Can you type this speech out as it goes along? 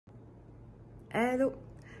Allô?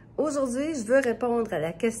 Aujourd'hui, je veux répondre à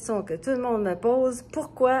la question que tout le monde me pose.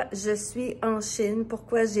 Pourquoi je suis en Chine?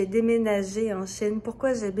 Pourquoi j'ai déménagé en Chine?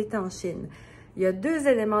 Pourquoi j'habite en Chine? Il y a deux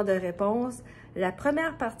éléments de réponse. La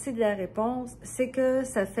première partie de la réponse, c'est que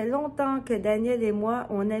ça fait longtemps que Daniel et moi,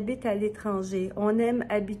 on habite à l'étranger. On aime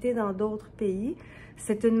habiter dans d'autres pays.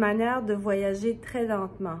 C'est une manière de voyager très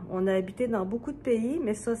lentement. On a habité dans beaucoup de pays,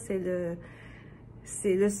 mais ça, c'est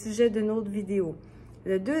le sujet d'une autre vidéo.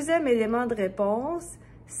 Le deuxième élément de réponse,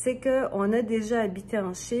 c'est qu'on a déjà habité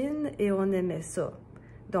en Chine et on aimait ça.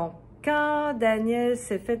 Donc, quand Daniel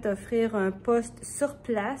s'est fait offrir un poste sur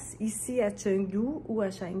place, ici à Chengdu ou à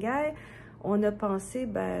Shanghai, on a pensé,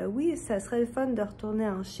 ben oui, ça serait le fun de retourner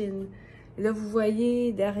en Chine. Et là, vous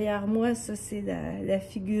voyez derrière moi, ça c'est la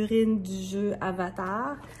figurine du jeu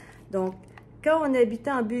Avatar. Donc, quand on habitait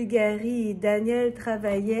en Bulgarie, Daniel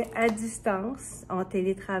travaillait à distance, en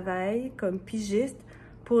télétravail, comme pigiste,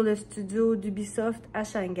 pour le studio d'Ubisoft à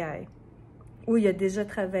Shanghai, où il a déjà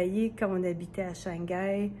travaillé quand on habitait à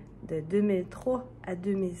Shanghai de 2003 à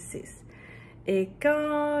 2006. Et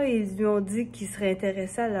quand ils lui ont dit qu'ils seraient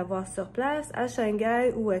intéressés à l'avoir sur place, à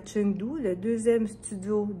Shanghai ou à Chengdu, le deuxième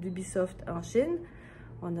studio d'Ubisoft en Chine,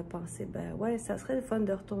 on a pensé, ben ouais, ça serait le fun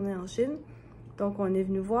de retourner en Chine. Donc, on est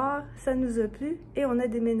venu voir, ça nous a plu et on a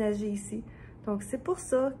déménagé ici. Donc, c'est pour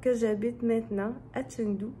ça que j'habite maintenant à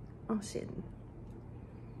Chengdu, en Chine.